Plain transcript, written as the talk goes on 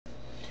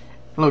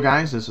Hello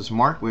guys, this is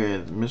Mark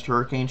with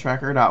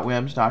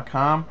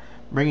MrHurricaneTracker.webs.com,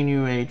 bringing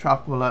you a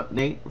tropical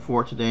update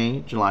for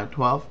today, July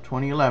 12th,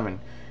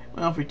 2011.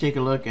 Well, if we take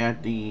a look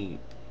at the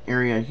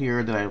area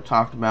here that I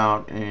talked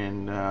about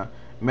in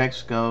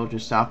Mexico,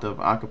 just south of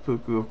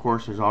Acapulco, of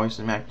course there's always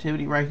some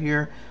activity right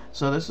here,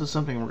 so this is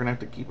something we're going to have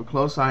to keep a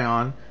close eye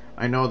on.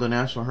 I know the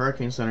National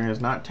Hurricane Center has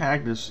not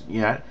tagged this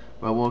yet,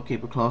 but we'll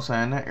keep a close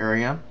eye on that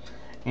area.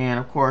 And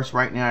of course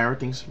right now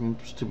everything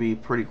seems to be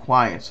pretty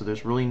quiet, so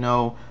there's really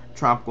no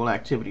tropical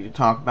activity to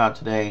talk about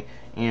today.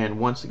 And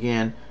once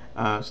again,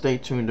 stay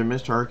tuned to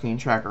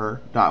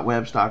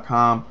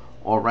MrHurricaneTracker.webs.com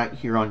or right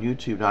here on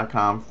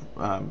YouTube.com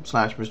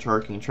slash Mr.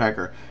 Hurricane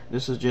Tracker.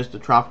 This is just a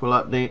tropical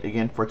update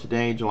again for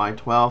today, July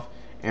 12th.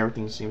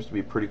 Everything seems to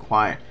be pretty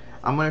quiet.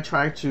 I'm going to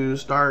try to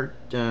start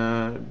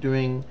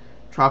doing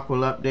tropical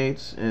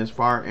updates as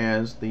far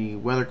as the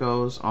weather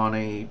goes on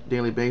a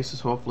daily basis,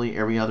 hopefully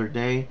every other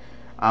day.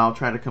 I'll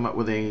try to come up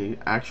with a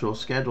actual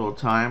scheduled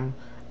time,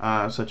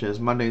 such as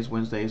Mondays,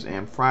 Wednesdays,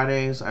 and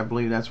Fridays. I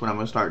believe that's when I'm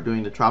going to start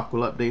doing the tropical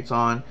updates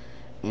on,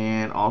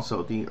 and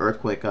also the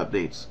earthquake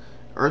updates.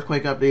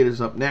 Earthquake update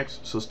is up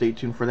next, so stay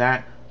tuned for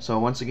that. So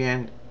once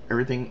again,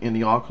 everything in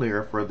the all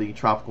clear for the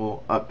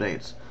tropical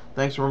updates.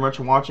 Thanks very much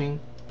for watching.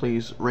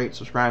 Please rate,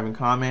 subscribe, and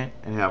comment,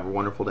 and have a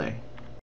wonderful day.